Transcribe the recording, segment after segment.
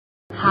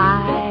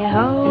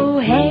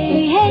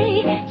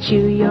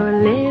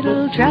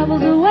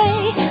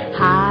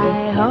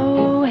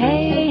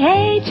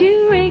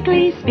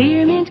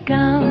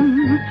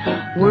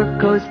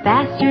Work goes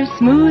faster,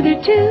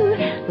 smoother too.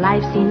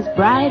 Life seems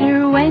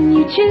brighter when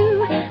you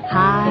chew.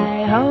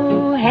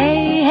 Hi-ho,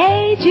 hey,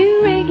 hey,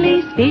 chew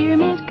Wrigley's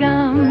Spearmint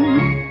Gum.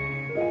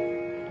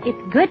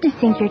 It's good to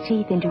sink your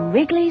teeth into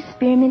Wrigley's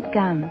Spearmint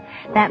Gum.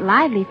 That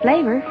lively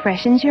flavor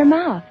freshens your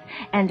mouth,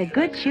 and a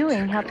good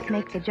chewing helps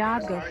make the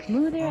job go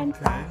smoother and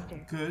faster.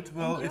 Good.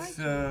 Well,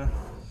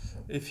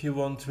 if you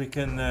want, we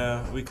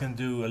can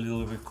do a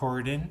little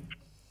recording.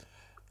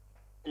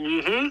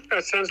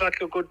 That sounds like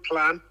a good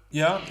plan.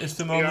 Yeah, is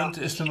the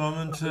moment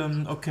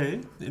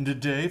okay in the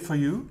day for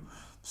you,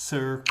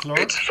 Sir Clark?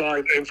 It's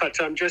fine. In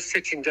fact, I'm just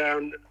sitting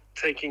down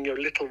taking a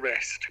little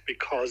rest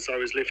because I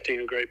was lifting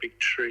a great big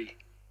tree.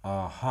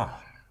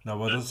 Aha. Now,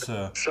 what is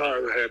so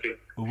heavy.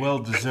 a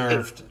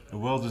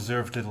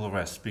well-deserved little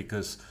rest,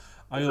 because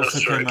I also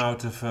came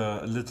out of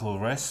a little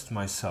rest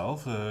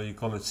myself. You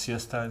call it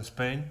siesta in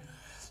Spain.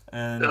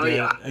 And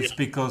it's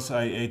because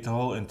I ate the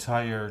whole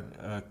entire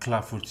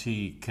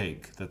clafoutis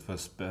cake that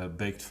was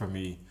baked for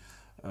me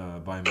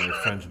by my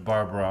friend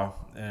Barbara.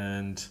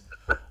 And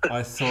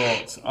I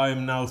thought,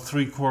 I'm now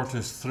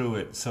 3/4 through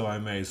it, so I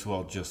may as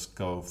well just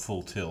go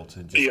full tilt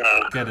and just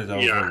get it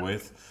over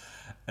with.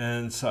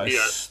 And so I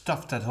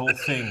stuffed that whole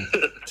thing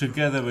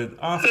together with,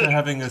 after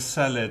having a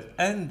salad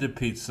and the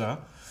pizza.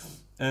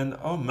 And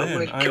oh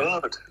man,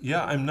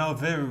 I'm now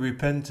very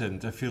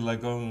repentant. I feel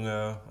like going,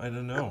 I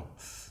don't know,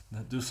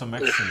 do some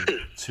action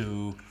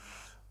to,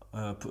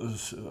 I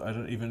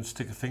don't even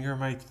stick a finger in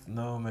my,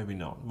 no, maybe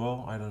not.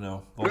 Well, I don't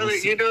know. Well,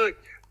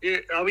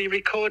 are we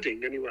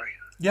recording anyway?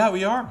 Yeah,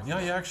 we are.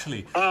 Yeah,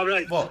 actually. Oh,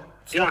 right. Well,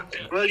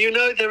 Well,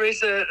 there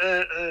is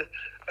a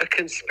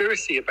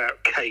conspiracy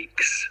about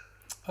cakes.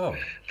 Oh.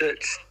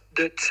 That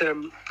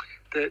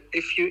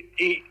if you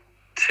eat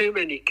too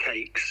many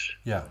cakes,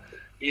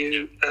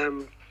 you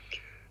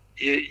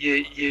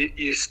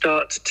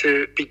start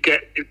to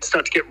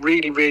get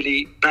really,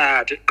 really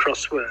bad at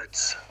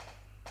crosswords.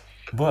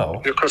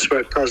 Well, your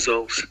crossword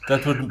puzzles.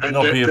 That would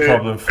not be a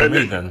problem for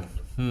me then.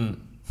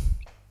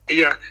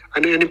 Yeah,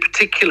 and in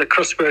particular,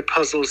 crossword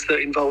puzzles that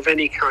involve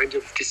any kind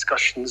of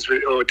discussions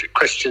or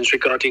questions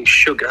regarding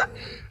sugar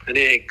and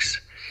eggs.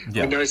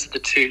 Yeah. And those are the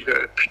two that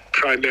are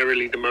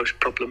primarily the most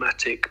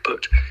problematic.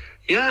 But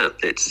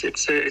it's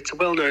a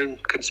well-known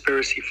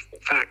conspiracy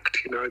fact,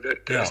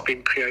 that has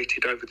been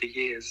created over the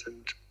years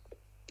and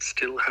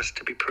still has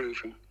to be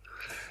proven.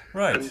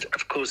 Right. And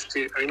of course,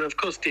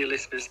 dear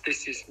listeners,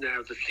 this is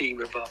now the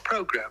theme of our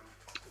program.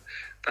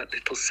 That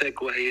little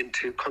segue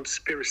into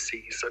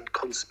conspiracies and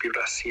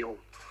conspiration.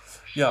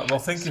 Yeah, well,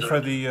 thank you for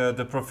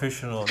the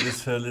professional,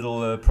 this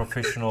little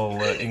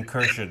professional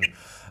incursion,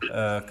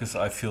 because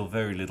I feel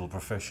very little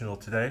professional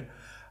today,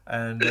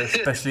 and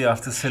especially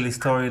after a silly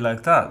story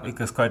like that,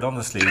 because quite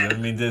honestly, I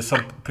mean, there's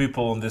some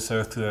people on this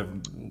earth who have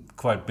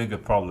quite bigger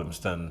problems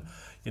than,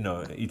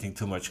 eating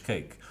too much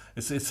cake.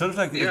 It's sort of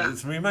like,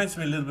 it reminds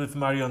me a little bit of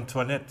Marie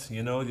Antoinette,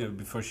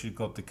 before she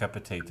got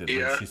decapitated.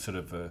 And she sort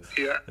of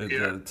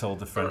told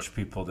the French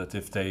people that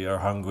if they are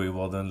hungry,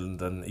 well,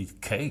 then eat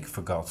cake,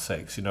 for God's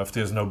sakes. If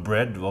there's no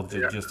bread, well,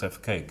 just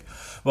have cake.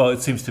 Well,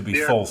 it seems to be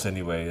false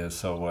anyway,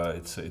 so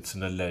it's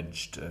an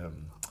alleged...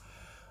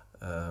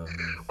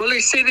 well,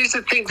 you see, this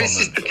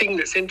is the thing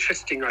that's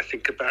interesting, I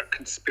think, about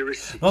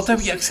conspiracies. Well, there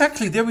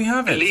we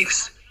have it.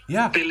 Beliefs.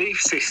 Yeah. Belief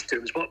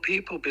systems, what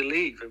people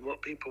believe and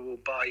what people will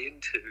buy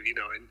into,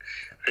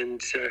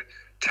 and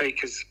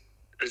take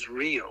as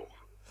real.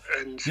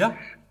 And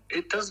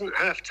it doesn't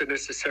have to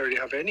necessarily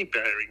have any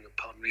bearing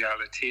upon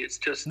reality. It's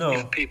just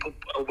if people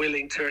are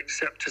willing to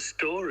accept a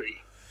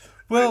story.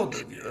 Well,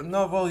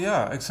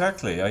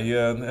 exactly.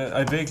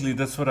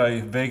 That's what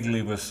I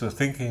vaguely was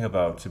thinking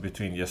about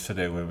between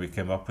yesterday when we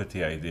came up with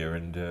the idea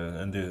and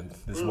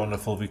this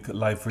wonderful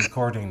live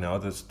recording now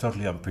that's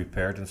totally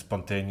unprepared and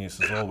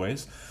spontaneous as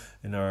always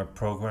in our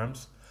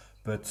programs.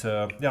 But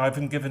I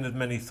haven't given it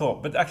many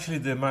thought. But actually,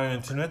 the Marie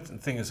Antoinette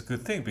thing is a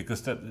good thing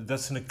because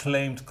that's an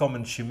acclaimed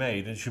comment she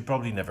made, and she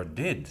probably never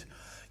did.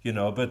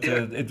 But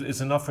it's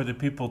enough for the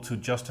people to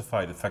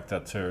justify the fact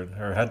that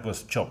her head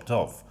was chopped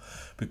off.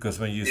 Because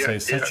when you say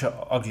such an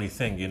ugly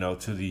thing,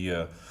 to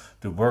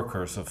the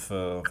workers of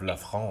La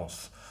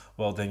France,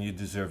 well, then you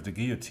deserve the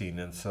guillotine,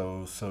 and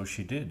so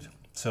she did.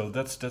 So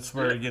that's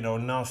where a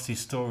nasty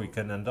story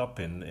can end up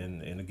in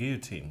a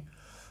guillotine.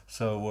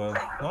 So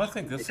I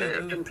think that's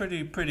a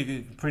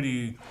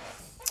pretty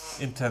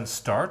intense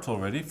start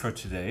already for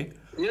today,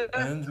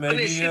 and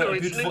maybe a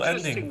beautiful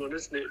ending. One,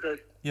 isn't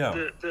it?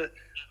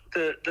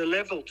 The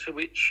level to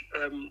which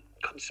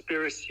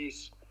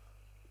conspiracies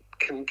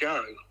can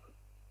go.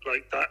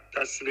 Like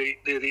that's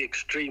the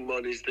extreme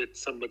one is that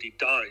somebody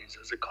dies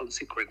as a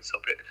consequence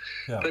of it.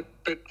 Yeah.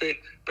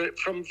 But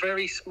from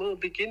very small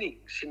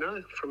beginnings,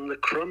 from the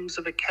crumbs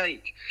of a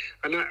cake,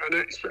 and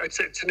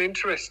it's an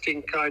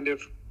interesting kind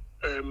of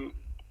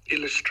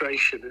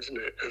illustration, isn't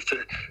it, of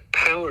the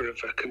power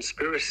of a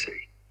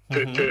conspiracy.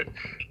 Mm-hmm.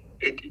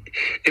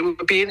 It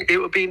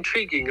would be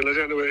intriguing, and I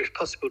don't know whether it's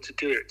possible to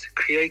do it, to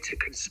create a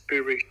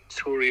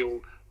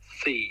conspiratorial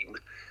theme,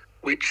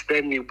 which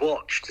then you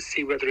watch to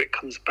see whether it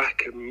comes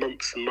back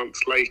months and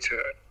months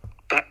later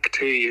back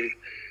to you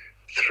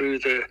through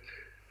the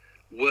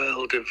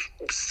world of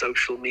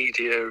social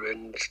media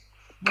and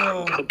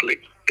public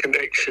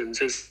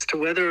connections as to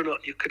whether or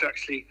not you could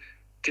actually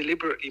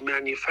deliberately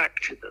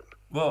manufacture them.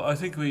 Well, I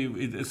think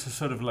it's a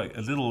sort of like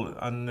a little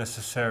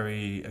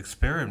unnecessary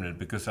experiment,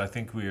 because I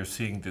think we are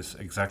seeing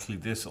exactly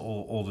this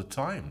all the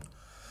time.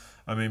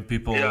 I mean,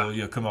 people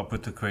come up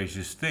with the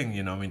craziest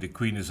thing, I mean, the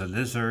Queen is a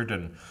lizard,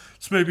 and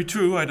it's maybe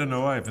true, I don't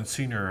know, I haven't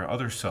seen her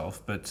other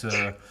self, but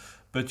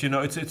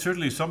it's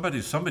certainly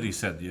somebody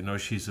said,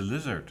 she's a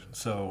lizard.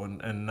 So,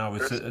 and now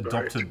it's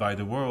adopted by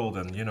the world,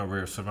 and,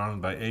 we're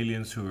surrounded by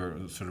aliens who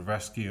are sort of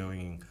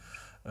rescuing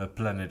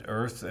planet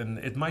Earth, and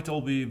it might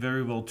all be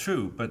very well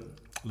true, but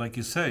like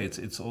you say,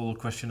 it's all a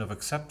question of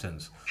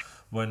acceptance.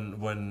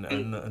 When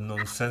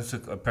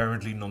a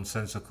apparently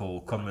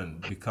nonsensical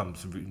comment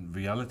becomes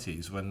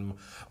realities.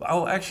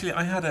 Actually,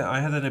 I had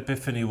an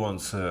epiphany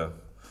once,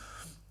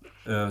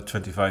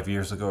 25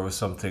 years ago or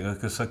something,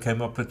 because I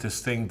came up with this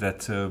thing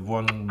that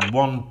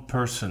one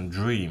person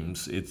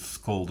dreams, it's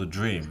called a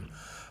dream,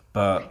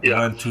 but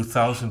when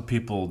 2,000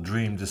 people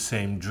dream the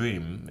same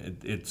dream,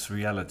 it's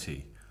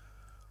reality.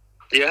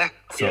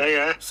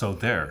 So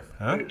there,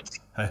 huh?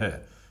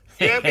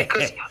 Yeah,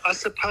 because I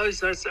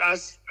suppose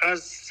as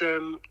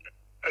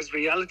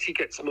reality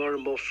gets more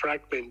and more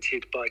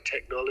fragmented by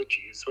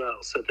technology as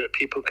well, so that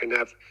people can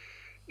have,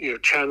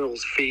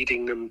 channels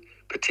feeding them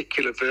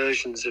particular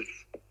versions of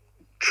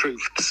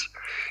truths,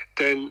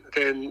 then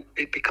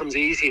it becomes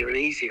easier and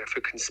easier for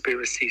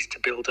conspiracies to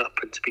build up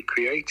and to be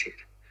created.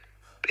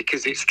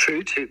 Because it's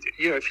true to,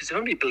 if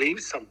somebody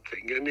believes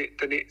something, then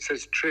it's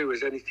as true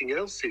as anything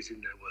else is in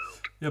their world.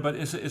 Yeah, but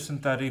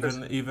isn't that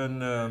even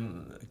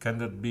can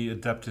that be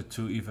adapted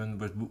to even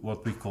with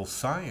what we call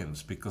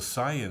science? Because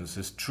science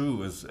is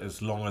true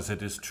as long as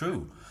it is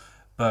true,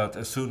 but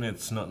as soon as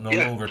it's no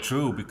longer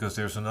true, because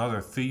there's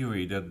another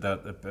theory that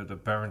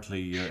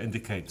apparently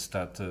indicates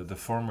that the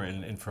former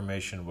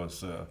information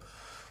was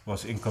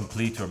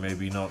incomplete or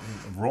maybe not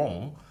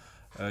wrong.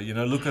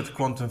 Look at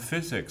quantum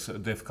physics.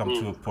 They've come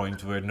to a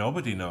point where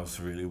nobody knows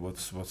really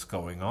what's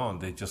going on.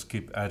 They just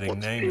keep adding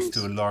names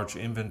to a large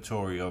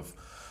inventory of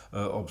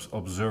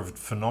observed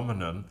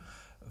phenomenon,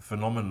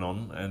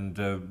 and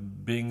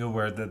being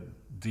aware that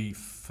the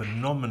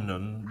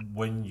phenomenon,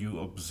 when you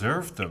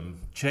observe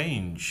them,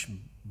 change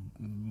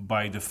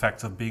by the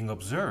fact of being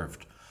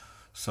observed.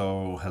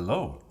 So,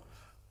 hello.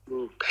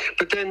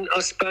 But then I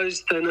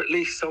suppose then at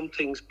least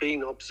something's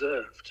been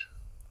observed.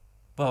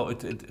 Well,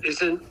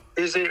 isn't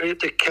it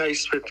the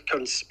case with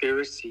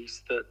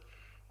conspiracies that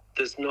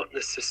there's not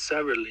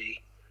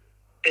necessarily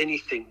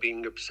anything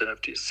being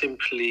observed? It's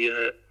simply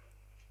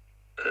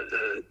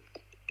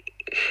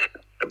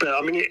but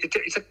I mean,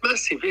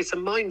 it's a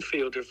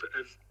minefield of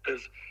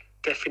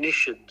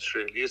definitions,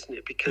 really, isn't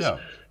it? Because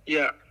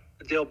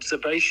the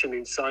observation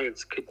in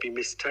science could be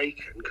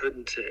mistaken,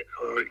 couldn't it?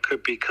 Or it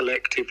could be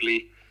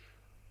collectively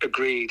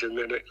agreed, and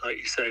then, like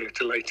you say,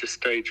 at a later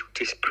stage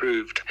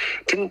disproved.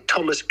 Didn't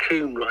Thomas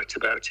Kuhn write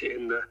about it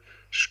in The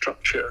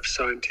Structure of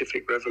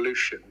Scientific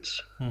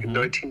Revolutions in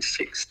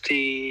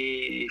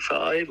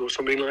 1965 or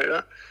something like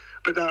that?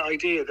 But that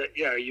idea that,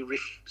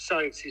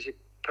 science is a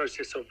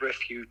process of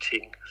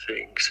refuting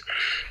things.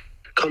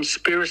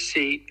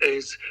 Conspiracy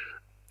is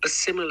a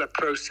similar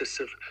process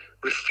of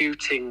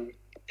refuting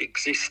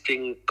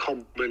existing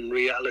common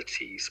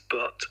realities,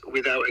 but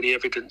without any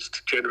evidence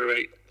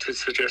to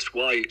suggest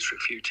why it's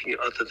refuting it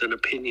other than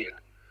opinion.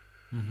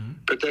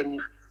 But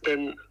then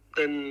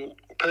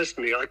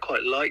personally, I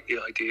quite like the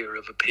idea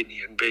of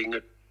opinion being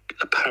a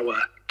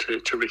power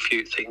to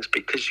refute things,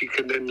 because you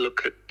can then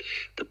look at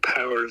the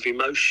power of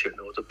emotion,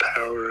 or the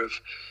power of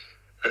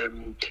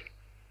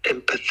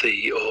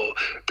empathy, or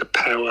the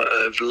power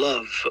of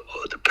love,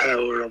 or the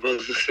power of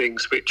other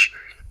things which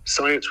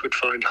science would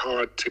find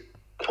hard to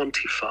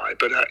quantify,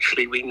 but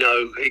actually we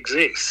know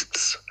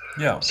exists.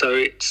 So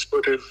it's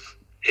sort of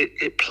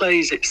it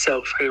plays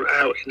itself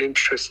out in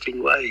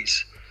interesting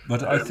ways.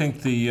 But I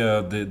think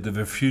the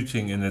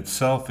refuting in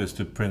itself is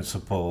the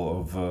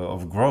principle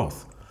of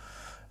growth,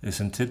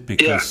 isn't it?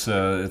 Because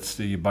it's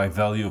by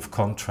value of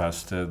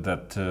contrast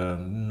that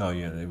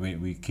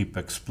we keep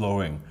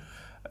exploring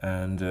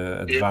and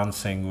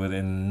advancing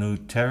within new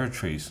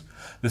territories.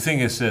 The thing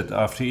is that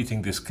after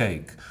eating this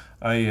cake,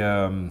 I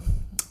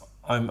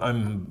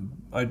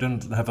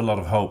don't have a lot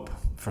of hope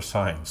for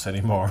science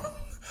anymore.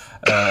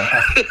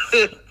 I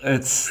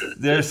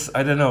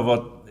don't know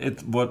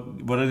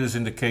what it is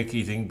in the cake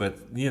eating, but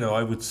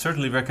I would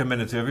certainly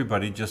recommend it to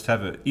everybody. Just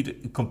eat a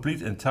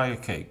complete entire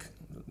cake,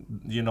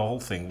 whole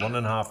thing,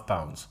 1.5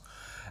 pounds,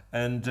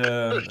 and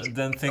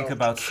then think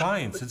about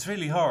science. It's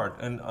really hard,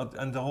 and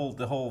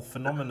the whole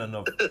phenomenon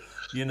of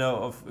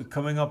of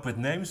coming up with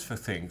names for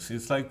things.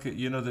 It's like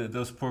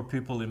those poor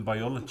people in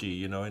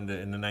biology. In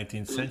the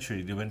 19th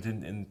century, they went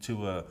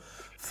into a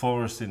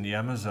forest in the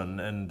Amazon,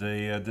 and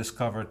they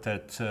discovered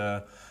that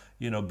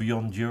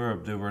beyond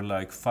Europe there were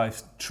like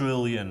 5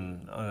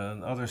 trillion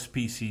other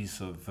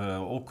species of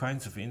all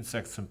kinds of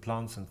insects and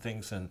plants and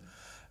things, and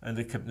and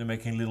they kept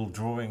making little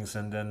drawings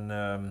and then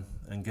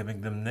and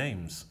giving them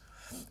names.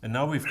 And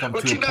now we've come to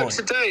a point.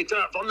 Today,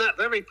 on that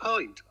very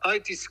point, I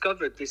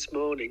discovered this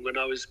morning when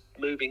I was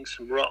moving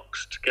some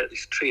rocks to get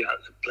this tree out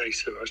of the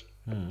place that I was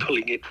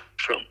pulling it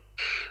from,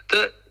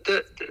 that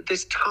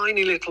this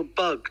tiny little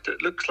bug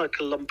that looks like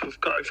a lump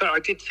of gold. In fact, I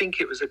did think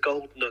it was a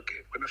gold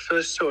nugget. When I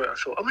first saw it, I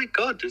thought, oh my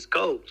God, there's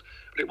gold.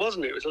 But it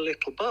wasn't. It was a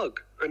little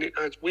bug, and it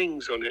has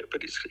wings on it,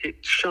 but it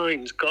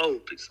shines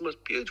gold. It's the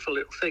most beautiful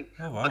little thing.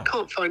 Oh, wow. I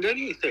can't find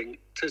anything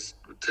to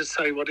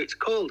say what it's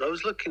called. I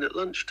was looking at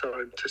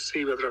lunchtime to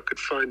see whether I could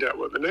find out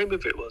what the name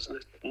of it was, and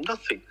there's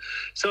nothing.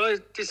 So I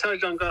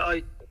decided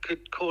I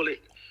could call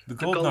it the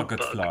gold nugget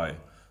bug. Fly.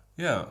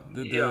 Yeah,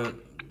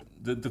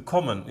 the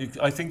common.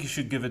 I think you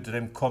should give it the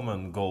name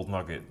common gold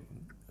nugget.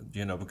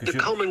 Because the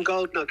common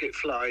gold nugget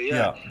fly.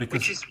 Yeah,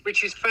 because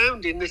which is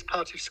found in this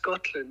part of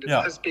Scotland. It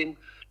has been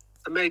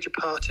a major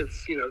part of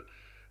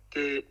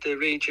the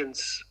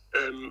region's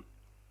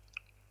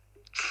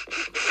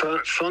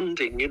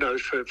funding.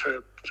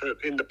 For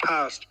in the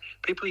past,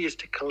 people used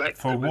to collect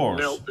for them wars, and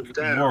melt them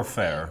down.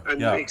 Warfare,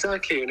 and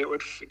exactly, and it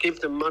would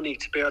give them money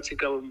to be able to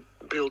go and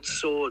build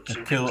swords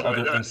and kill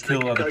other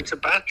go to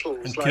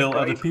battles and like kill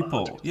other Braveheart.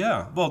 people.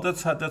 Yeah, well,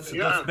 that's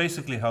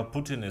basically how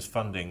Putin is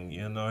funding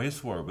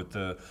his war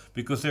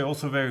because they're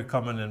also very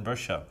common in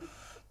Russia.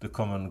 The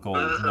common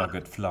gold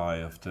nugget fly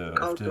of the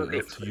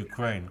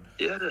Ukraine.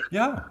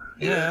 Yeah.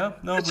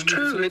 No, it's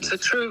true. It's a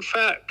true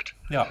fact.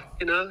 Yeah.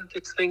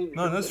 This thing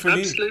that's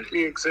really,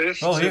 absolutely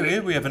exists. Well,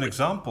 here we have an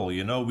example.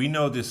 We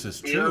know this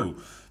is true.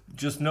 Yeah.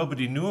 Just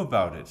nobody knew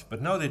about it,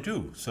 but now they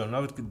do. So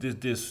now it's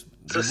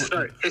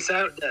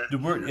out there. The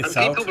word it's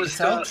and out. People will it's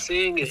start out.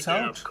 seeing it it's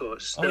now, out. of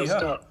course. Oh, They'll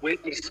start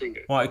witnessing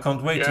it. Well, I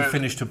can't wait to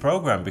finish the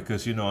program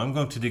because I'm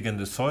going to dig in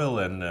the soil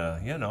and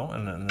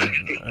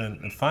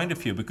and find a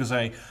few because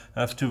I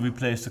have to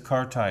replace the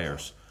car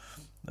tires,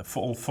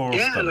 all four of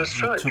them,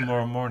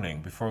 tomorrow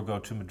morning before I go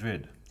to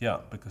Madrid. Yeah,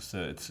 because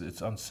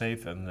it's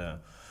unsafe and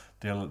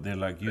they're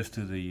like used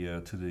to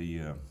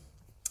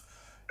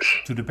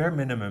the bare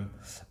minimum.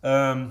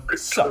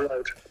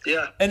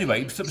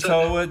 Anyway,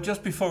 so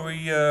just before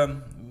we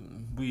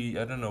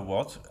I don't know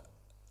what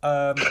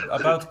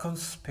about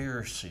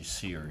conspiracy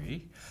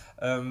theory.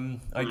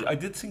 I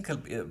did think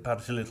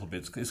about it a little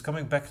bit. It's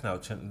coming back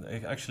now,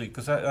 actually,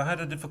 because I had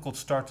a difficult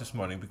start this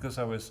morning because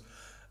I was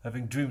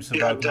having dreams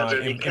about my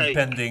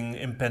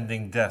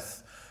impending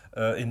death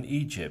in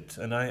Egypt,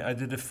 and I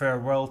did a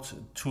farewell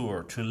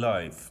tour to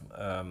life,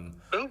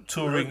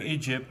 touring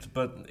Egypt,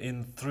 but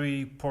in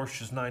 3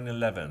 Porsches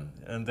 911,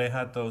 and they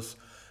had those,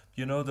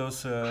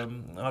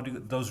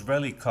 those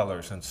rally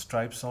colors and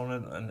stripes on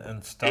it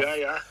and stuff.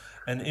 Yeah.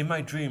 And in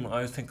my dream,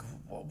 I think,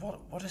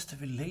 what is the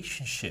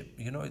relationship?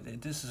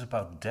 This is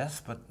about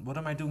death, but what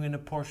am I doing in a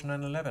Porsche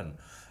 911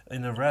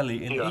 in a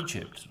rally in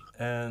Egypt?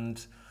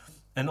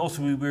 And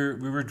also we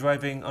were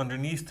driving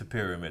underneath the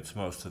pyramids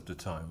most of the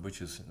time,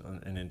 which is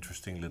an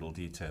interesting little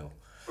detail.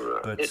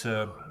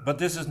 But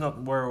this is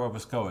not where I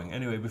was going.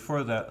 Anyway,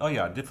 before that,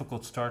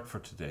 difficult start for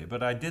today.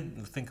 But I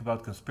did think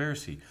about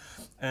conspiracy,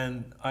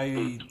 and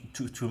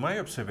to my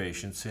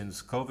observation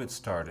since COVID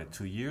started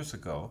 2 years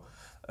ago.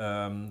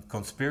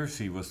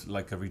 Conspiracy was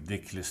like a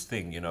ridiculous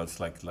thing, it's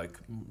like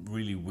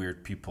really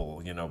weird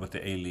people, with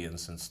the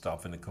aliens and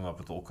stuff, and they come up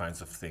with all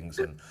kinds of things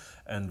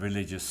and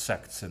religious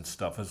sects and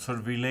stuff. It's sort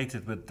of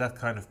related with that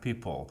kind of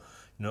people.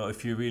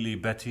 If you're really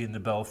Betty in the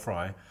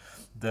Belfry,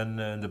 then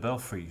the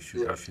Belfry,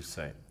 I should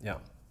say. Yeah.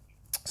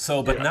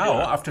 So, but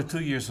now, after 2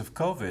 years of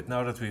COVID,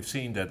 now that we've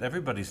seen that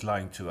everybody's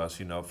lying to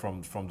us,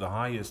 from the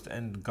highest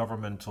end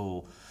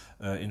governmental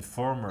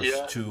informers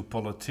to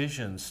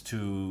politicians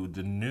to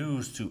the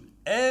news to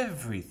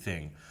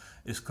everything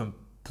is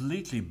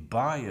completely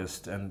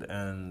biased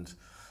and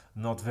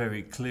not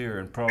very clear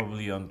and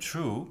probably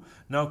untrue.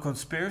 Now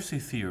conspiracy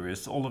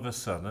theorists all of a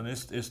sudden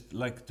is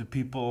like the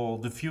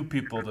few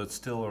people that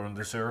still are on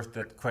this earth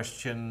that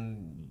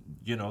question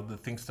the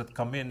things that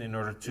come in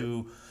order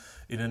to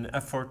in an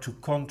effort to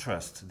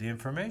contrast the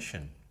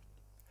information.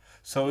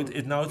 So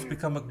it's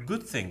become a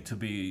good thing to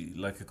be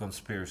like a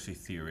conspiracy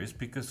theorist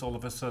because all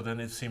of a sudden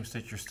it seems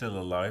that you're still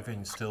alive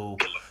and still,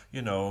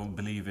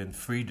 believe in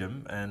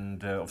freedom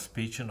and of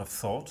speech and of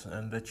thought,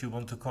 and that you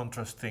want to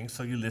contrast things.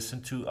 So you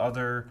listen to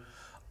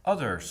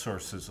other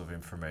sources of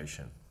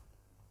information.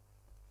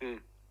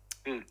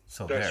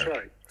 So that's there.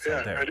 right. So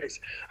there.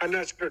 And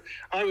that's good.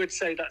 I would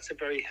say that's a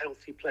very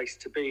healthy place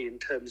to be in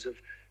terms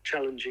of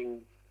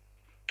challenging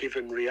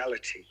given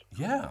reality.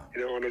 Yeah.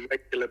 On a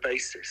regular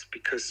basis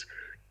because.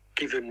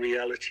 Given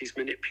reality is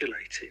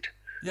manipulated,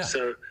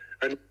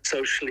 and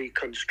socially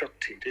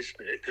constructed,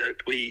 isn't it?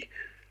 That we,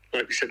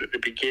 like we said at the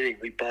beginning,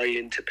 we buy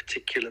into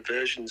particular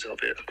versions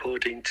of it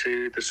according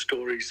to the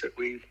stories that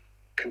we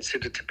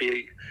consider to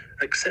be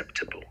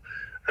acceptable.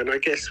 And I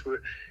guess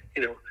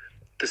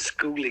the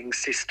schooling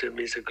system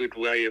is a good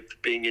way of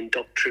being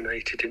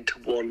indoctrinated into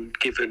one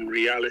given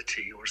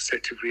reality or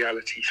set of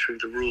reality through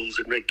the rules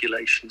and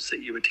regulations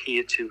that you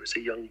adhere to as a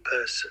young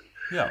person.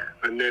 Yeah.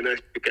 And then as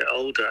you get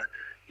older,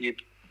 you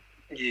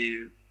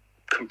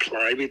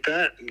comply with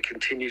that and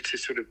continue to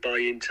sort of buy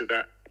into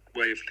that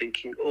way of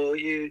thinking, or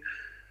you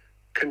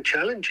can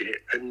challenge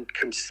it. And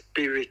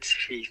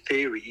conspiracy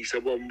theories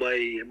are one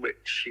way in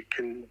which you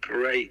can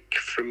break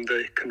from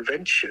the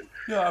convention.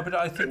 Yeah, but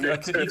I think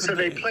so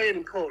they play an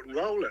important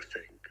role, I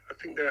think. I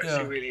think they're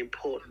actually really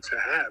important to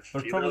have.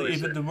 But probably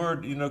even the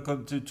word,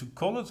 to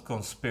call it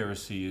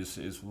conspiracy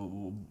is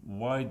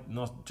why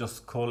not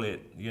just call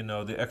it,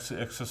 the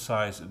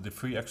exercise, the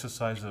free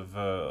exercise of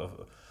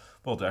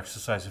the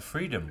exercise of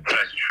freedom.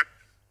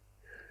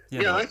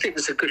 I think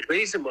there's a good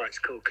reason why it's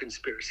called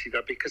conspiracy,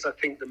 though, because I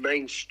think the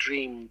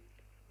mainstream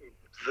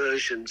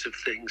versions of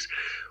things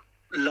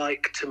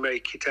like to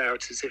make it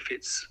out as if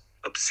it's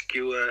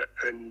obscure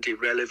and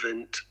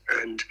irrelevant,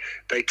 and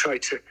they try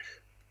to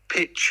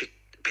pitch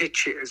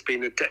it as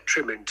being a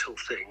detrimental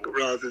thing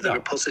rather than a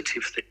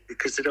positive thing,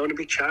 because they don't want to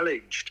be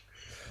challenged.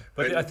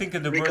 But and I think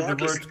in the word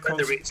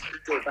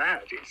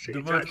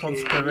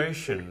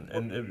conspiration,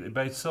 and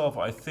by itself,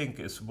 I think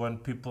is when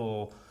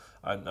people,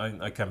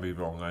 I can be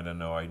wrong, I don't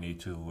know, I need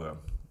to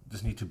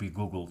this need to be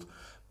Googled,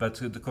 but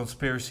the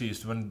conspiracy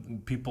is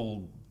when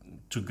people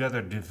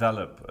together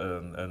develop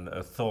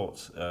a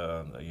thought,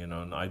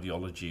 an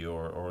ideology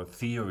or a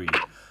theory.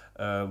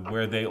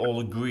 Where they all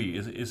agree,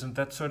 isn't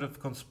that sort of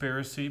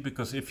conspiracy?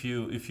 Because if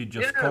you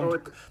just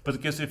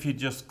if you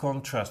just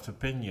contrast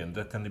opinion,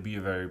 that can be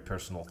a very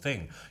personal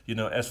thing.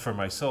 As for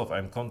myself,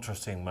 I'm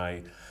contrasting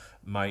the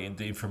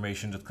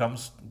information that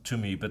comes to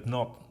me, but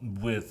not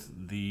with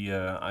the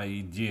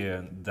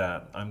idea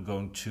that I'm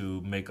going to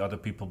make other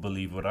people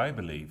believe what I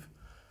believe.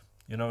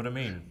 You know what I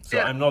mean? So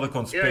I'm not a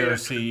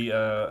conspiracy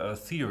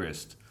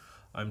theorist.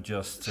 I'm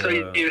just. So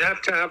you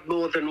have to have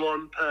more than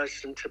one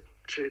person to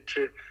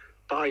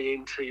buy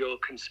into your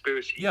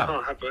conspiracy. You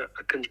can't have a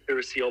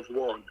conspiracy of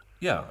one.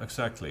 Yeah,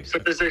 exactly. So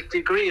there's a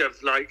degree of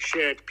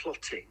shared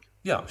plotting.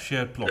 Yeah,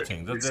 shared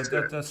plotting.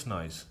 That's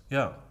nice.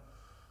 Yeah.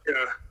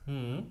 Yeah.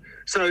 Mm-hmm.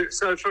 So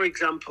for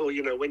example,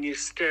 when you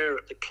stare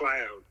at the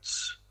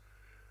clouds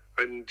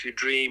and you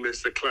dream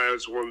as the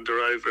clouds wander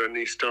over and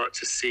you start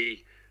to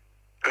see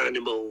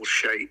animal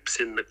shapes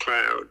in the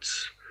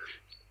clouds,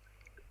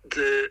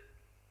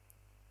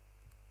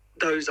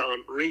 those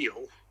aren't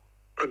real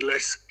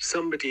unless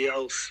somebody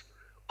else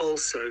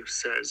also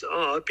says,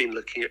 I've been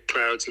looking at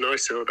clouds and I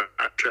saw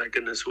that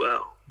dragon as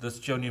well. That's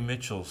Joni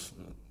Mitchell's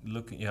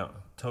looking,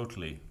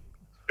 totally.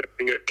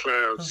 Looking at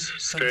clouds,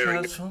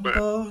 staring clouds from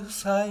both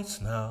sides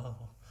now.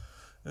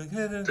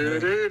 Yeah,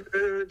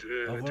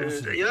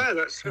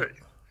 that's right.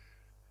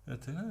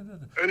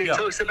 And it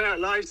talks about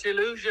life's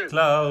illusions.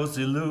 Clouds,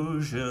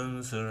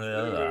 illusions. I'm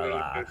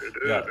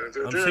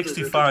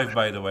 65,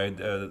 by the way,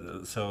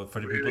 so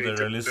for the people that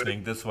are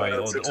listening, that's why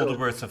all the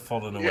words have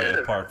fallen away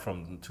apart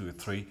from 2 or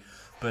 3.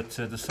 But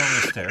the song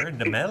is there, and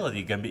the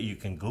melody you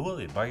can Google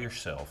it by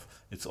yourself.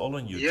 It's all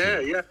on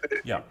YouTube.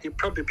 Yeah. You'd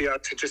probably be able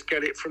to just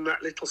get it from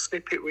that little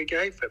snippet we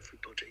gave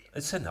everybody.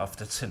 It's enough.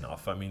 That's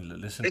enough. I mean,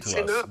 listen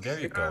to us. There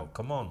you go.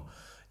 Come on.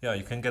 Yeah,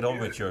 you can get on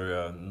with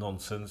your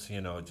nonsense,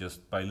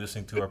 just by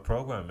listening to our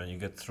program, and you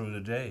get through the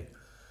day.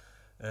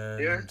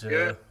 And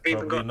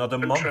probably another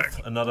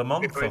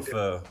month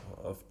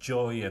of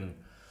joy and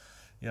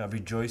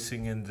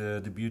rejoicing in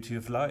the beauty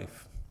of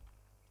life.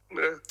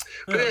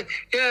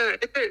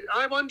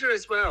 I wonder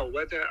as well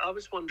whether I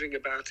was wondering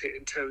about it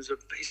in terms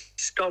of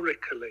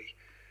historically,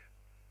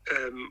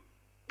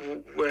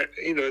 where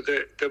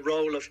the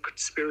role of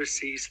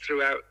conspiracies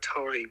throughout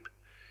time,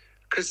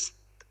 because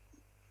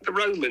the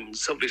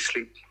Romans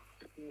obviously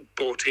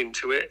bought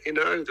into it.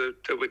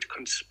 They would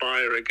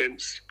conspire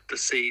against the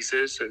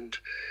Caesars, and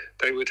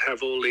they would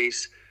have all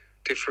these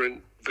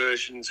different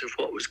versions of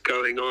what was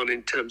going on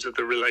in terms of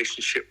the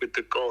relationship with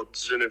the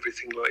gods and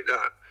everything like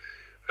that.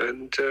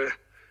 And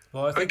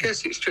I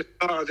guess it's just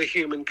part of the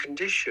human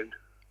condition.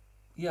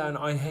 Yeah, and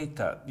I hate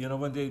that.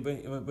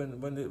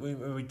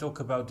 When we talk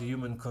about the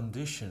human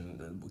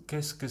condition,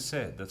 qu'est-ce que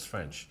c'est? That's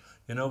French.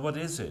 What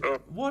is it?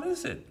 What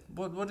is it?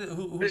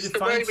 Who it's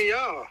defines? The way we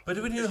are. But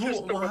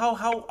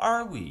how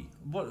are we?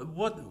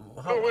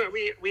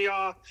 We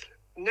are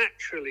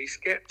naturally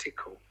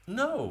skeptical.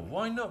 No,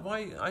 why not?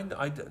 Why?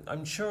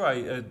 I'm sure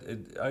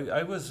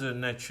I was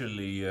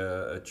naturally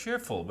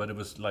cheerful, but it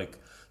was like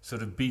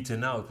sort of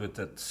beaten out with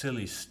that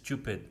silly,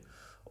 stupid,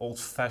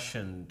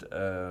 old-fashioned,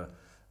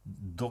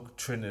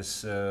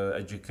 doctrinous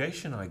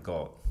education I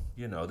got.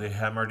 They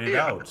hammered it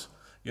out.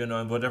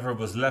 And whatever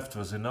was left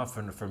was enough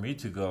for me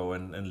to go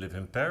and live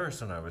in Paris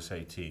when I was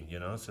 18.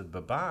 Said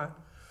bye-bye,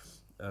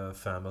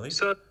 family.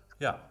 So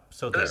there.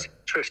 That's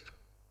interesting.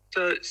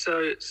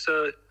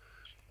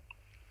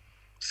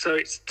 So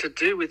it's to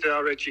do with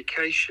our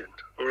education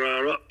or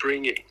our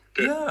upbringing.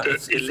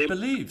 It's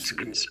beliefs.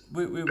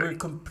 We're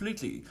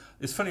completely.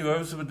 It's funny. I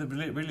was with the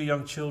really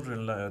young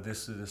children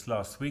this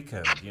last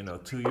weekend.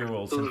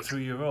 2-year-olds and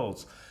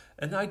 3-year-olds,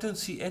 and I don't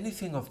see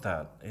anything of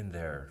that in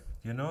there.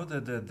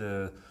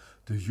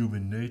 The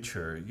human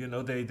nature.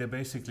 They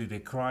basically they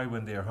cry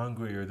when they're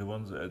hungry or they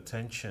want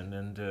attention,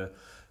 and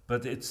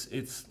but it's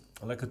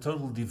like a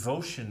total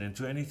devotion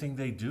into anything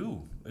they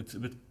do. It's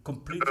with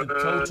complete and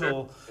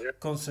total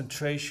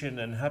concentration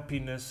and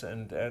happiness,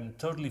 and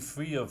totally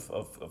free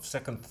of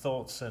second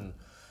thoughts, and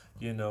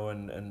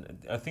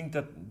and I think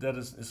that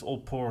is all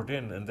poured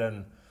in. And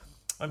then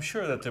I'm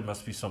sure that there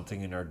must be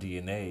something in our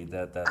DNA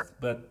that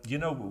but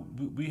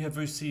we have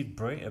received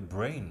a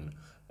brain,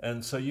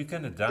 and so you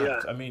can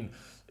adapt. I mean,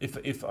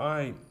 if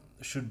I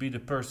should be the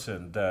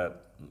person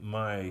that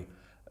my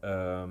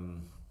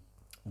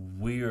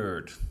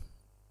weird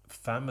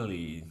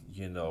family,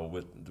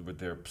 with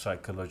their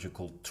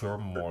psychological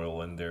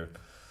turmoil and their,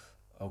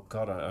 oh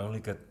God, I only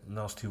get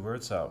nasty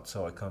words out,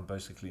 so I can't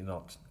basically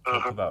not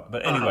talk about.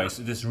 But anyways,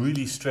 this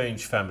really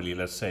strange family,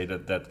 let's say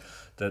that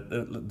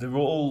they were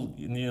all,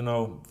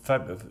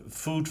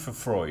 food for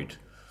Freud.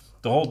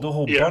 The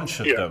whole bunch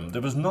of them.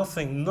 There was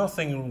nothing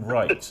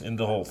right in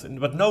the whole thing.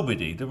 But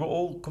nobody. They were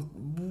all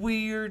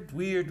weird,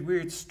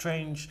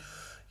 strange,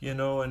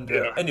 And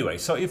anyway,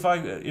 so if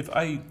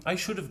I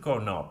should have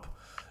grown up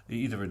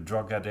either a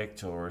drug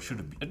addict or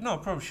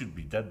probably should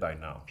be dead by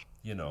now,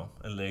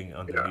 and laying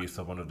underneath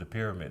of one of the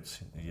pyramids,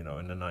 in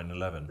the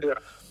 9/11. Yeah.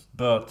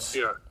 But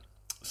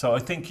so I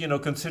think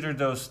consider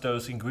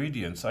those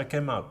ingredients. I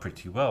came out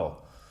pretty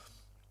well.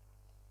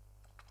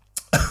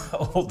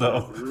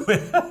 Although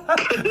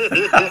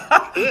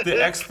the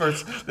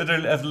experts that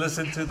have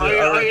listened to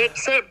I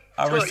accept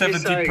our what 70 you're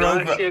saying.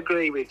 program. I actually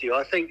agree with you.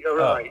 I think you're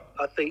right.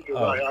 I think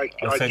you're right.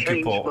 I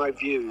changed my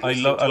views.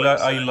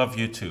 I love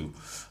you too.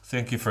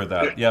 Thank you for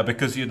that. Yeah,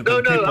 because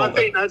No, I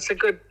think that's a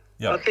good.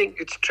 Yeah. I think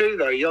it's true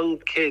though. Young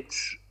kids.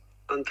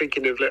 I'm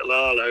thinking of little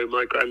Arlo,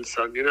 my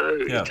grandson. He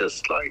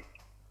just like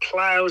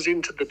plows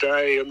into the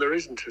day, and there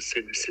isn't a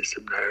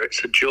cynicism there.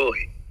 It's a joy.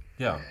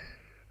 Yeah.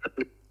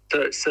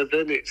 So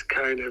then it's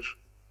kind of,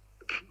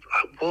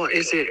 what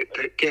is it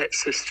that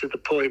gets us to the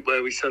point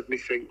where we suddenly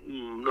think,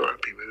 I'm not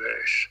happy with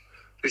this.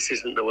 This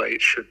isn't the way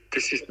it should.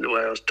 This isn't the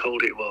way I was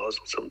told it was,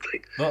 or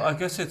something. Well, I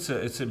guess it's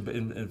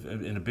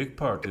in a big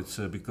part. It's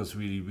because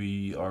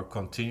we are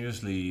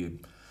continuously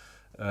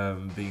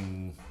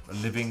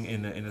living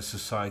in a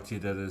society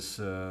that is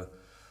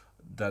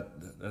that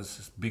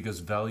as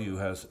biggest value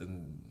has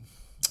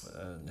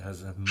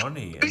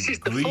money and this is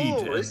greed, the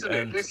fall, isn't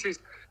it?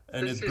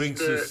 It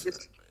brings us.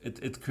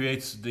 It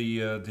creates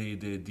the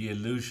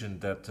illusion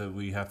that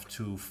we have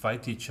to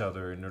fight each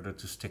other in order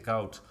to stick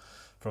out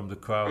from the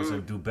crowds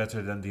and do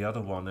better than the other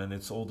one, and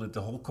it's all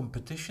the whole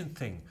competition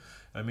thing.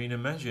 I mean,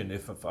 imagine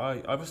if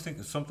I was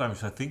thinking,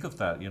 sometimes I think of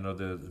that,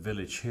 the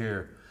village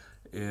here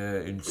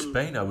in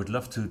Spain. I would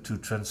love to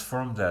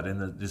transform that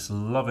in this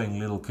loving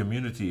little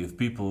community of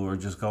people who are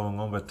just going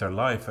on with their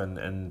life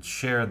and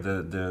share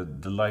the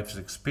life's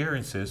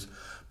experiences,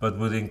 but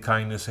within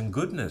kindness and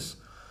goodness.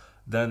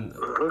 Then,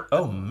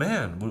 oh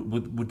man,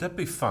 would that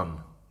be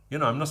fun?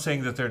 I'm not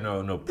saying that there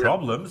are no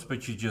problems,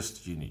 but you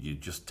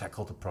just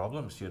tackle the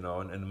problems,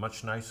 and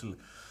much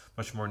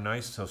more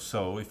nice.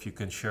 So if you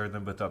can share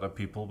them with other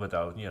people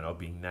without,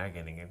 being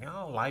nagging and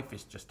life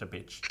is just a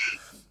bitch,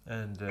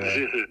 and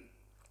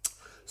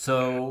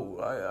so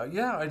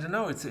I don't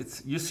know.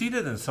 It's you see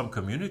that in some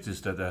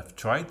communities that have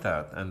tried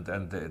that and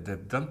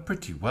they've done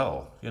pretty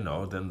well.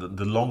 Then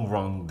the long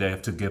run they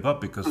have to give up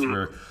because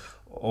we're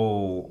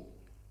all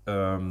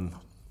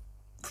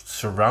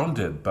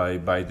surrounded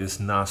by this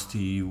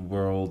nasty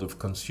world of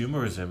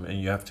consumerism,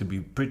 and you have to be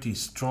pretty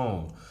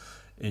strong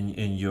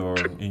in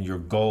your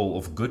goal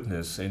of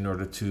goodness in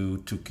order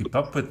to keep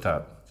up with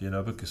that,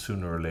 because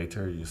sooner or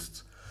later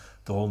just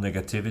the whole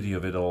negativity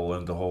of it all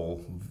and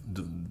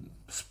the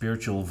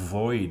spiritual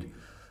void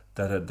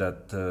that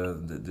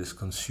this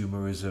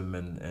consumerism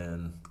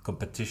and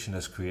competition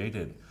has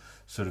created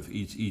sort of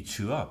eats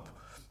you up.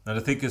 And I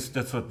think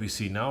that's what we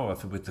see now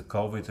with the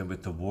COVID and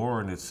with the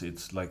war, and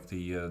it's like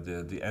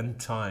the end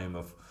time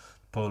of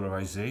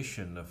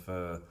polarization of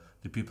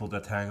the people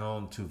that hang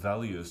on to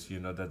values,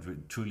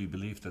 that truly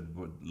believe that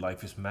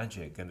life is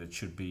magic and it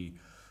should be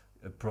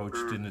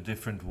approached in a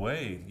different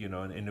way,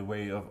 in a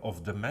way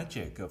of the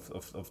magic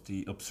of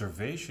the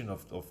observation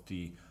of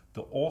the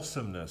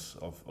awesomeness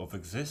of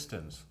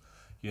existence,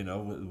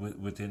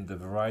 within the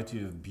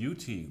variety of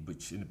beauty,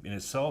 which in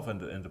itself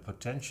and the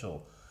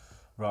potential,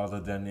 rather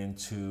than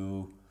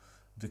into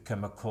the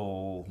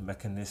chemical,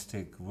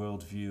 mechanistic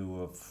worldview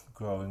of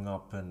growing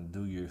up and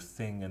do your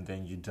thing and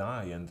then you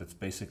die, and that's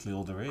basically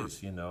all there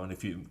is, And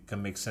if you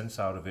can make sense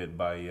out of it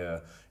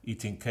by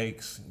eating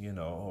cakes,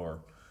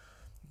 or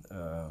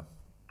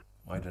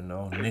I don't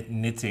know,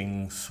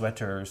 knitting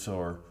sweaters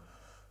or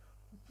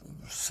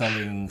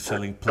selling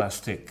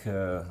plastic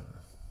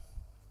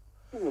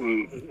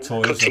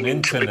toys on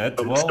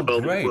internet, well,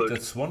 great,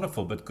 that's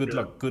wonderful, but good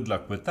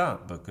luck with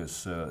that,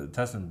 because it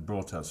hasn't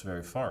brought us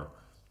very far.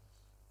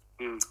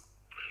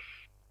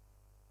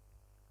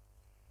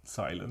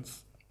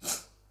 Silence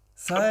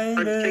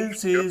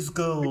is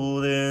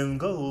golden,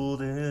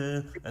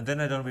 and then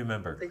I don't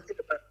remember.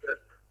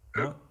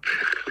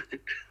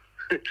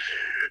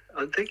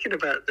 I'm thinking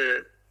about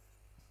the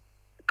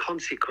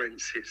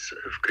consequences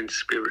of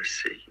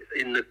conspiracy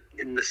in the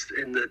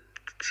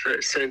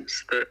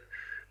sense that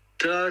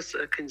does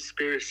a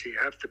conspiracy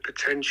have the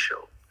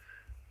potential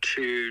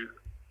to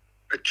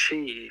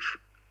achieve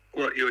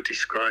what you're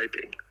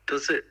describing?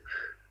 Does it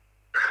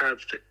have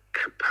the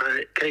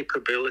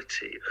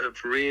capability of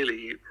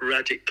really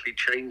radically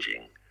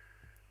changing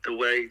the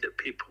way that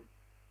people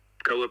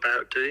go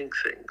about doing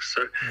things?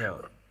 So,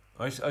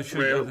 I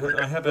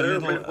have a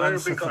little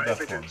answer for that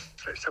one.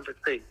 Let's have a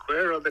think.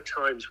 Where are the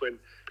times when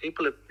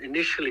people have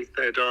initially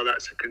said, "Oh,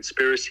 that's a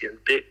conspiracy,"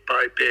 and bit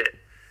by bit,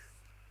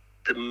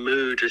 the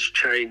mood has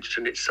changed,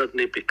 and it's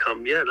suddenly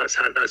become,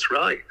 that's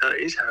right. That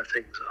is how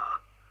things are.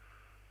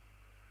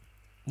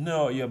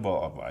 No,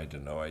 well, I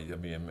don't know. I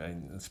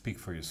mean, speak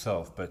for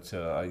yourself, but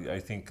I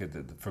think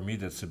that for me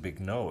that's a big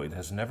no. It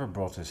has never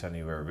brought us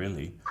anywhere,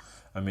 really.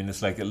 I mean,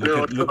 it's like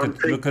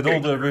look at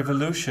all the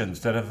revolutions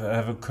that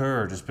have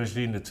occurred,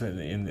 especially in the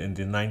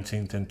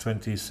 19th and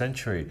 20th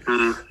century.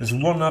 There's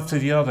one after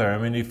the other. I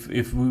mean,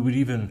 if we would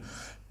even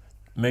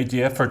made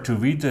the effort to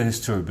read the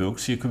history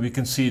books, we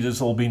can see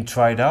it's all been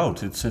tried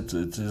out. It's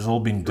all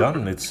been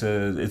done.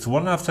 It's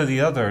one after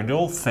the other, and they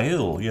all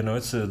fail.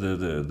 It's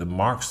the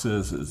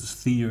Marxist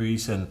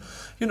theories, and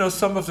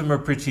some of them are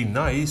pretty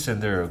nice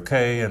and they're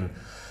okay, and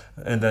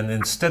then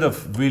instead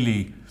of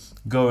really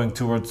going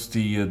towards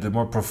the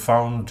more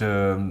profound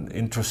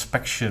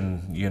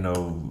introspection,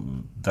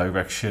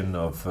 direction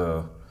of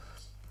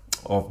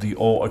the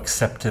all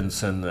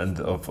acceptance and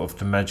of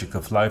the magic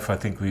of life, I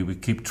think we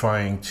keep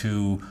trying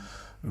to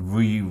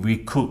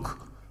recook,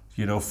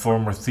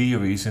 former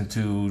theories and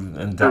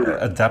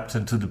adapt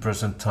into the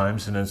present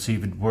times, and then see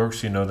if it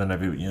works.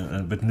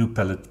 Then with new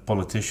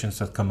politicians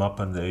that come up,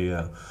 and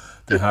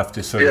they have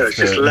this sort of it's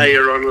just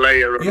layer on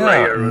layer on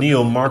layer.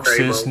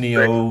 Neo-Marxist,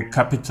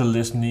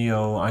 neo-capitalist,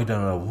 I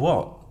don't know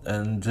what,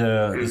 and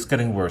it's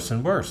getting worse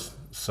and worse.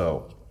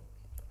 So,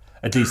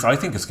 at least I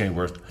think it's getting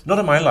worse. Not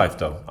in my life,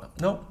 though.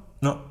 No,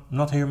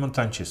 not here in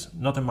Montanches.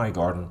 Not in my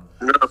garden.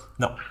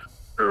 No.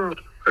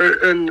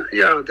 And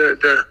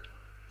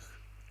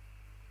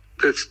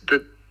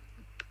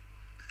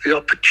the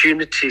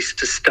opportunities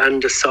to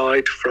stand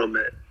aside from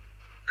it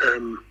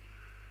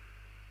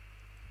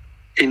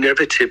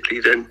inevitably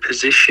then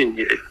position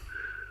you,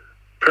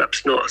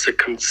 perhaps not as a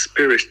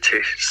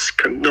conspiratist,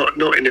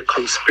 not in a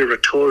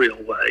conspiratorial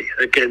way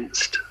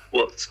against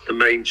what the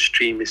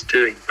mainstream is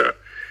doing, but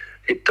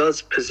it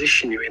does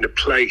position you in a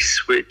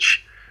place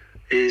which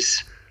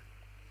is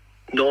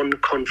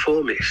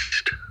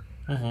non-conformist.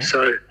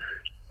 So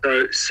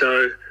it's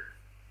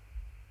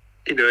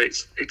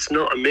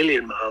not a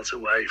million miles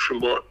away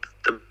from what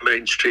the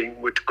mainstream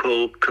would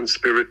call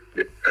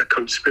a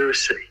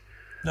conspiracy.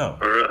 No.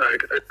 Or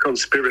a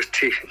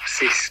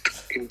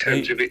conspiracist in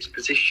terms of its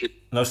position.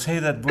 Now say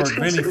that word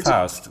really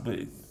fast.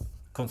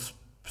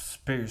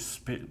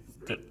 Conspiracy.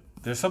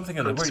 There's something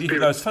in the word.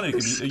 It's funny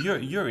because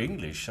you're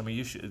English. I mean,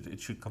 it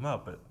should come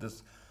out, but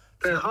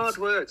they're hard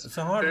words. It's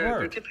a hard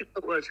word. They're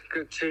difficult words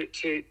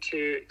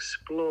to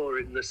explore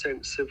in the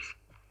sense of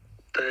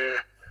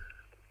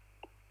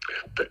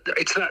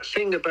it's that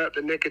thing about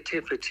the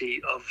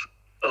negativity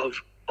of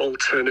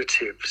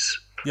alternatives.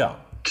 Yeah.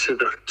 To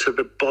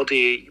the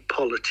body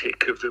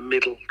politic of the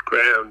middle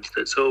ground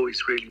that's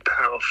always really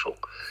powerful.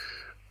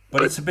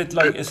 But it's a bit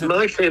like...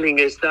 My feeling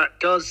is that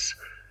does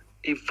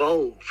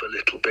evolve a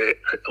little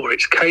bit, or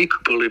it's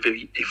capable of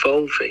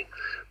evolving.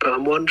 But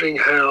I'm wondering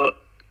how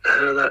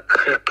that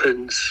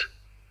happens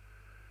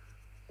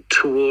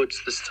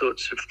towards the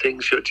sorts of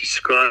things you're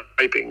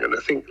describing. And I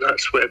think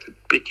that's where the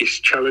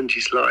biggest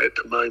challenges lie at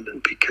the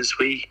moment, because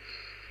we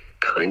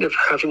kind of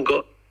haven't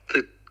got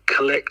the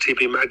collective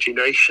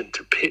imagination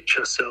to pitch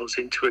ourselves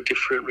into a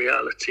different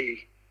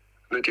reality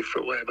and a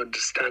different way of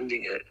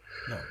understanding it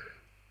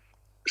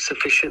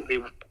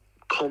sufficiently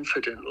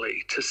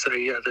confidently to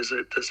say, there's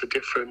a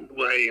different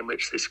way in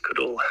which this could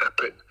all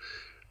happen.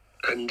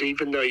 And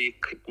even though you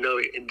could know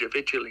it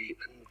individually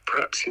and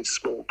perhaps in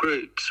small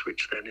groups,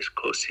 which then of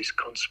course is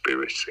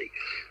conspiracy,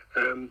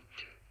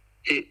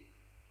 it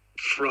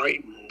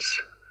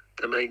frightens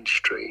the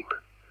mainstream.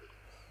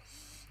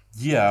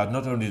 Yeah,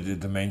 not only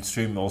the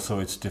mainstream, also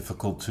it's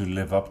difficult to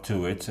live up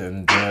to it.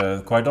 And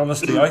quite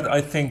honestly,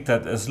 I think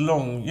that as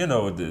long,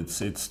 it's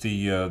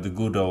the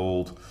good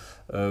old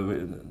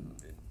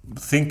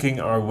thinking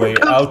our way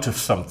out of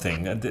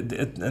something,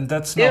 and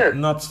that's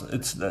not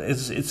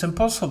it's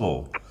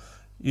impossible.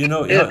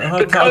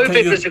 But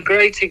COVID was a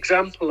great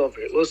example of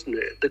it, wasn't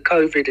it? The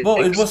COVID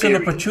Well, it was an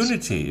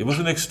opportunity. It was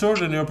an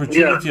extraordinary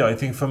opportunity, I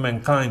think, for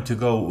mankind to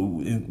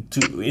go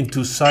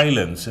into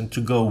silence and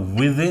to go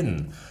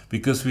within,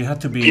 because we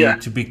had to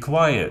be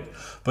quiet.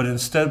 But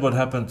instead, what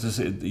happened is,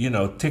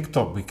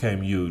 TikTok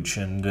became huge,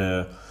 and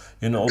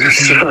all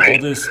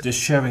this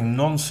sharing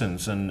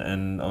nonsense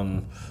and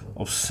on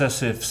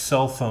obsessive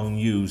cell phone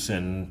use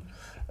and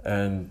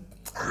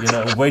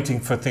waiting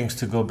for things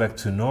to go back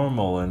to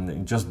normal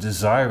and just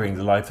desiring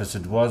the life as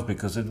it was,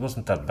 because it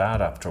wasn't that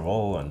bad after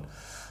all, and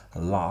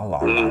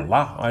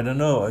I don't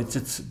know.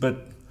 But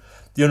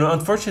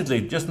unfortunately,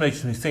 it just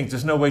makes me think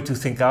there's no way to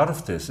think out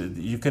of this.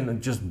 You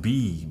can just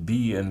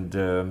be and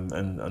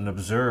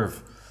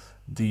observe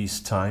these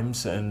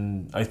times,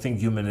 and I think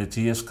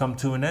humanity has come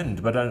to an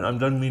end. But I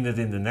don't mean it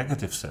in the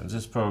negative sense.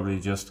 It's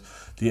probably just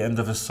the end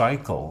of a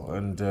cycle,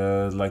 and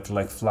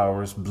like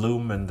flowers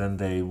bloom and then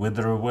they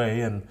wither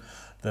away, and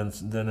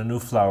then a new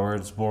flower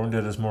is born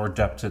that is more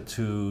adapted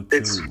to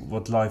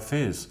what life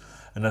is.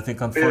 And I think,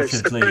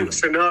 unfortunately,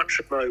 it's the Frank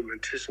Sinatra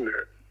moment, isn't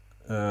it?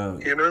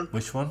 You know,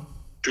 which one?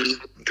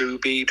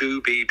 Doobie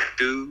doobie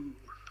doo.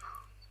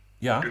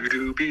 Yeah.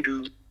 Doobie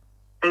doo.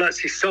 Well, that's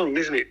his song,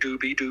 isn't it?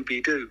 Doobie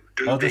doobie doo.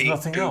 Oh, there's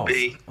nothing else.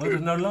 Oh,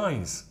 there's no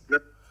lines. No.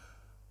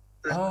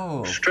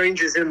 Oh.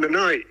 Strangers in the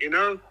Night, you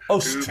know? Oh,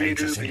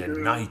 Strangers in the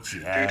Night,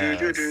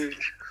 yes.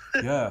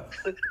 Yeah.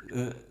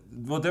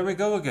 Well, there we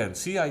go again.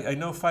 See, I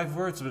know 5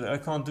 words, but I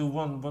can't do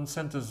one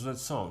sentence of that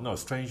song. No,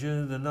 Stranger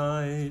in the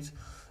Night,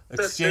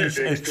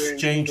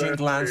 exchanging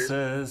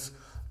glances.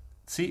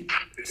 See,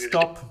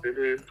 stop.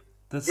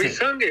 That's we it.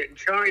 sung it in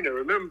China,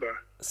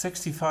 remember?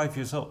 65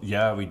 years old.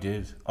 Yeah, we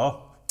did.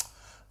 Oh,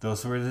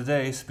 those were the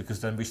days, because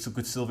then we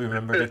could still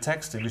remember the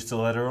text and we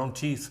still had our own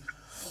teeth.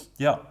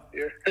 Yeah.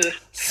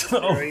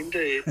 So,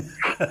 indeed.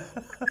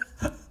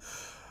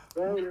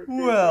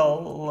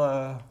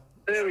 Well,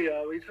 there we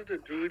are. We sort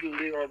of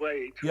doodled our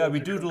way. Yeah, we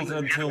doodled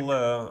until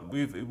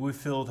we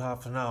filled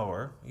half an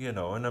hour, you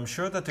know, and I'm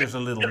sure that there's a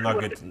little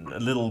nugget, a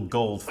little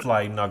gold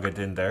fly nugget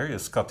in there, a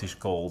Scottish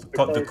gold,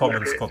 the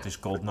common Scottish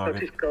gold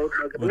nugget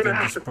within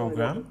this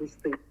program. This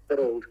thing's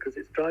called, because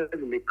it's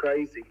driving me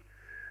crazy.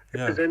 If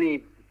Yeah. there's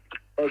any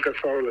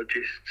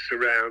ornithologists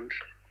around,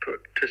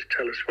 just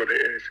tell us what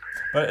it is.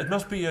 But it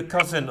must be a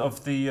cousin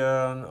of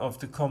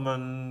the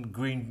common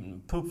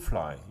green poop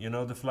fly. You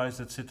know, the flies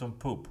that sit on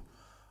poop,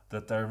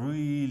 that are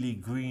really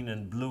green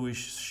and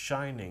bluish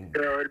shining.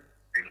 Yeah,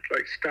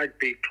 like stag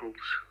beetles.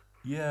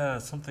 Yeah,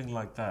 something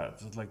like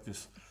that. It's like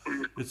this.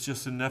 It's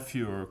just a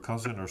nephew or a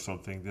cousin or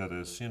something that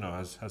is, you know,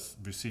 has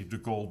received a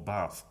gold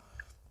bath.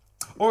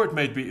 Or it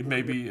may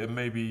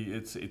be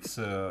it's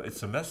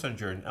a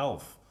messenger, an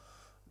elf,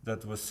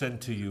 that was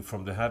sent to you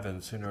from the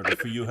heavens in order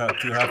for you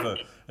to have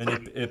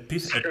an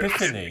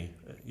epiphany,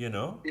 you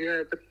know?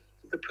 Yeah,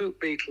 the poop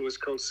beetle was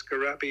called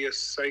Scarabaeus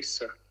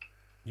caesar.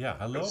 Yeah,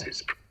 hello.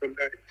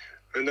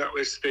 And that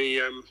was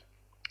the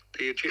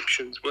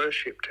Egyptians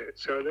worshipped it.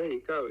 So there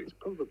you go. It's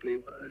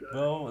probably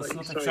well, it's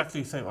not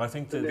exactly the same. I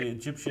think the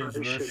Egyptians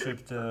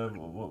worshipped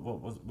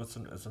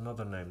what's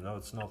another name? No,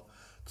 it's not.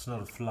 It's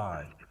not a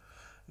fly.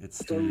 It's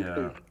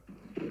the.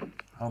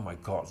 Oh my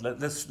God!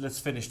 Let's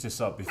finish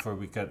this up before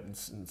we get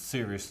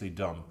seriously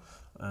dumb.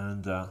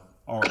 And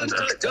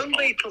dung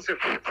beetles are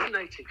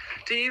fascinating.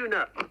 Do you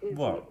know?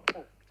 What?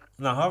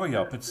 Now hurry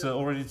up! It's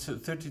already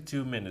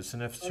 32 minutes,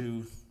 and have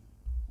to.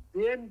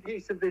 The end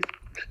piece of this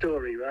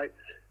story, right?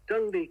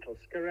 Dung beetle,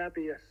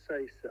 Scarabaeus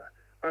caesar.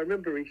 I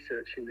remember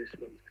researching this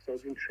one because I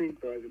was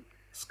intrigued by them.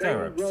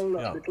 Scarabs, they would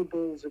roll up little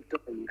balls of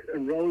dung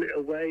and roll it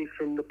away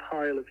from the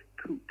pile of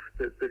poop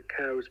that the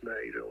cows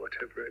made, or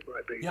whatever it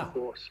might be, the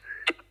horse.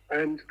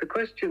 And the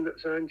question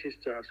that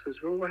scientists asked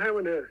was, well, how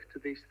on earth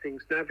do these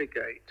things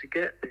navigate to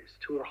get this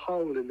to a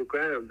hole in the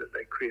ground that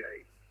they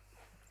create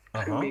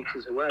 2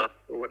 meters away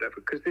or whatever?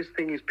 Because this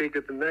thing is bigger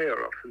than they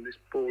are often, this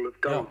ball of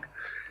dung. Yeah.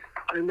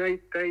 And they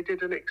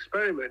did an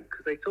experiment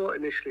because they thought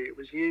initially it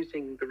was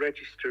using the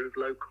register of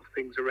local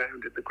things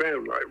around in the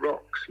ground, like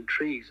rocks and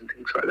trees and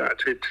things like that,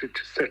 to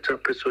set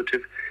up a sort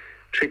of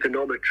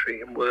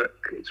trigonometry and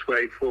work its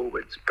way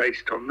forwards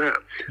based on that.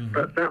 Mm-hmm.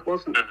 But that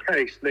wasn't the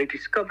case. And they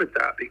discovered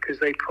that because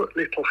they put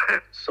little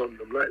hats on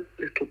them, like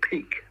little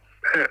peak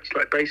hats,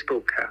 like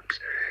baseball caps,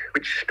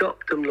 which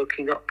stopped them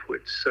looking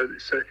upwards.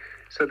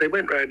 So they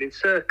went round in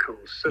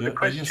circles. So the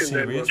question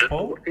then was,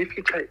 if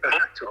you take the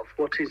hat off,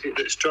 what is it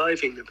that's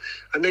driving them?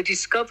 And they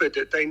discovered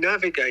that they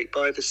navigate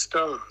by the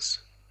stars.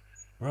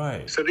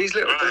 Right. So these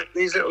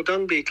little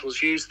dung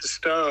beetles use the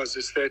stars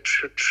as their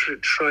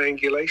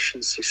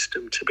triangulation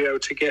system to be able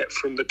to get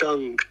from the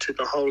dung to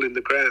the hole in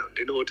the ground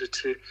in order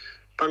to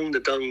bung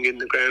the dung in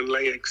the ground,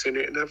 lay eggs in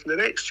it, and have the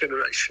next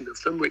generation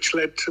of them, which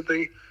led to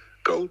the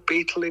gold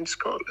beetle in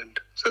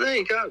Scotland. So there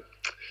you go.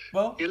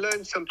 Well, you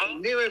learn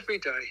something new every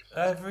day.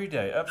 Every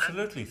day,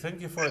 absolutely. Thank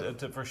you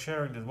for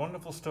sharing that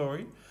wonderful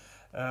story.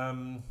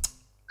 And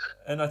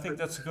I think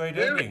that's a great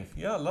ending.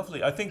 Yeah,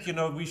 lovely. I think, you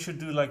know, we should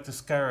do like the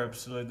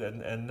scarabs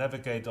and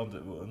navigate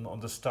on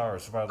the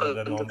stars rather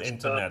than on the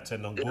internet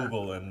and on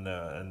Google and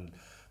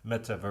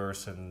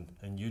Metaverse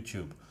and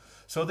YouTube.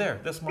 So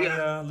that's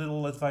my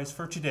little advice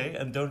for today.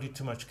 And don't eat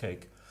too much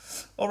cake.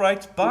 All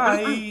right,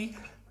 bye.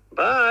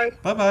 Bye.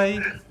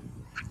 Bye-bye.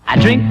 I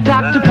drink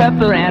Dr.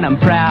 Pepper and I'm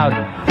proud.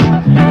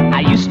 I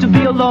used to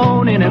be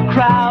alone in a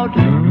crowd,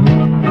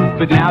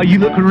 but now you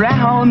look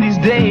around these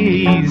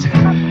days,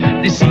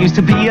 there seems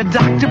to be a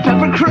Dr.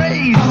 Pepper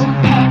craze.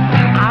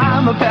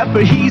 I'm a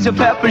pepper, he's a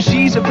pepper,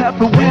 she's a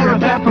pepper, we're a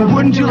pepper,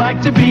 wouldn't you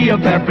like to be a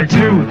pepper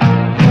too?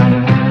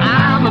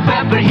 I'm a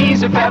pepper,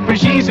 he's a pepper,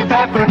 she's a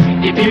pepper,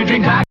 if you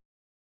drink